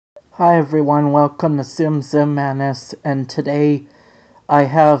Hi everyone, welcome to Tsum Madness, and today I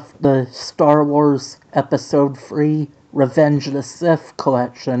have the Star Wars Episode 3 Revenge of the Sith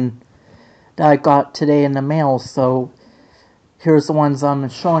collection that I got today in the mail, so here's the ones I'm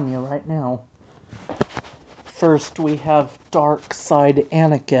showing you right now. First we have Dark Side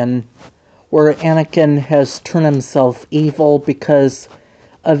Anakin, where Anakin has turned himself evil because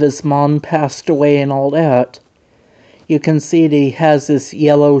of his mom passed away and all that. You can see that he has this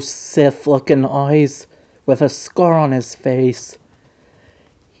yellow Sith-looking eyes with a scar on his face.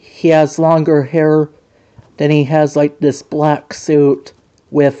 He has longer hair, then he has like this black suit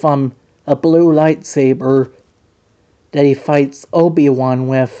with a blue lightsaber that he fights Obi-Wan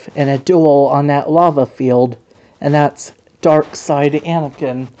with in a duel on that lava field, and that's Dark Side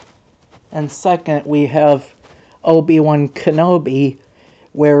Anakin. And second, we have Obi-Wan Kenobi,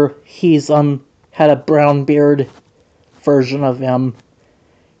 where he's had a brown beard version of him.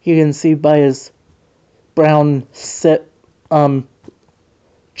 You can see by his brown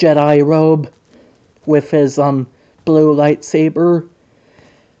Jedi robe with his blue lightsaber,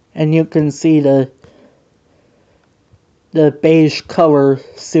 and you can see the beige color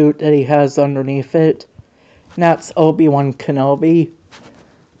suit that he has underneath it, and that's Obi-Wan Kenobi.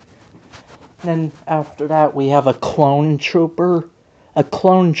 Then after that we have a clone trooper. A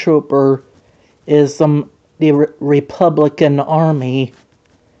clone trooper is the Republican Army,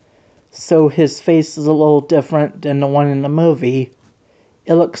 so his face is a little different than the one in the movie.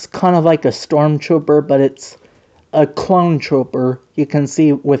 It looks kind of like a stormtrooper, but it's a clone trooper. You can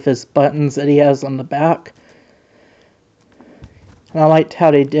see with his buttons that he has on the back. And I liked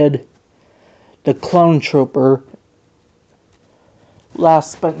how they did the clone trooper.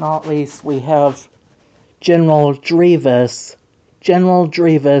 Last but not least, we have General Grievous. General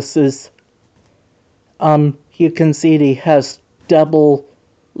Grievous is you can see that he has double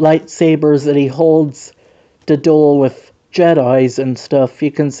lightsabers that he holds to duel with Jedis and stuff.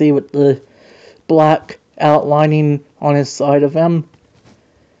 You can see with the black outlining on his side of him.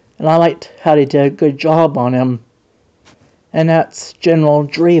 And I liked how they did a good job on him. And that's General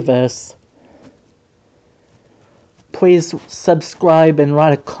Grievous. Please subscribe and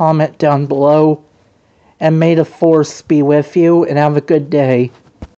write a comment down below. And may the Force be with you, and have a good day.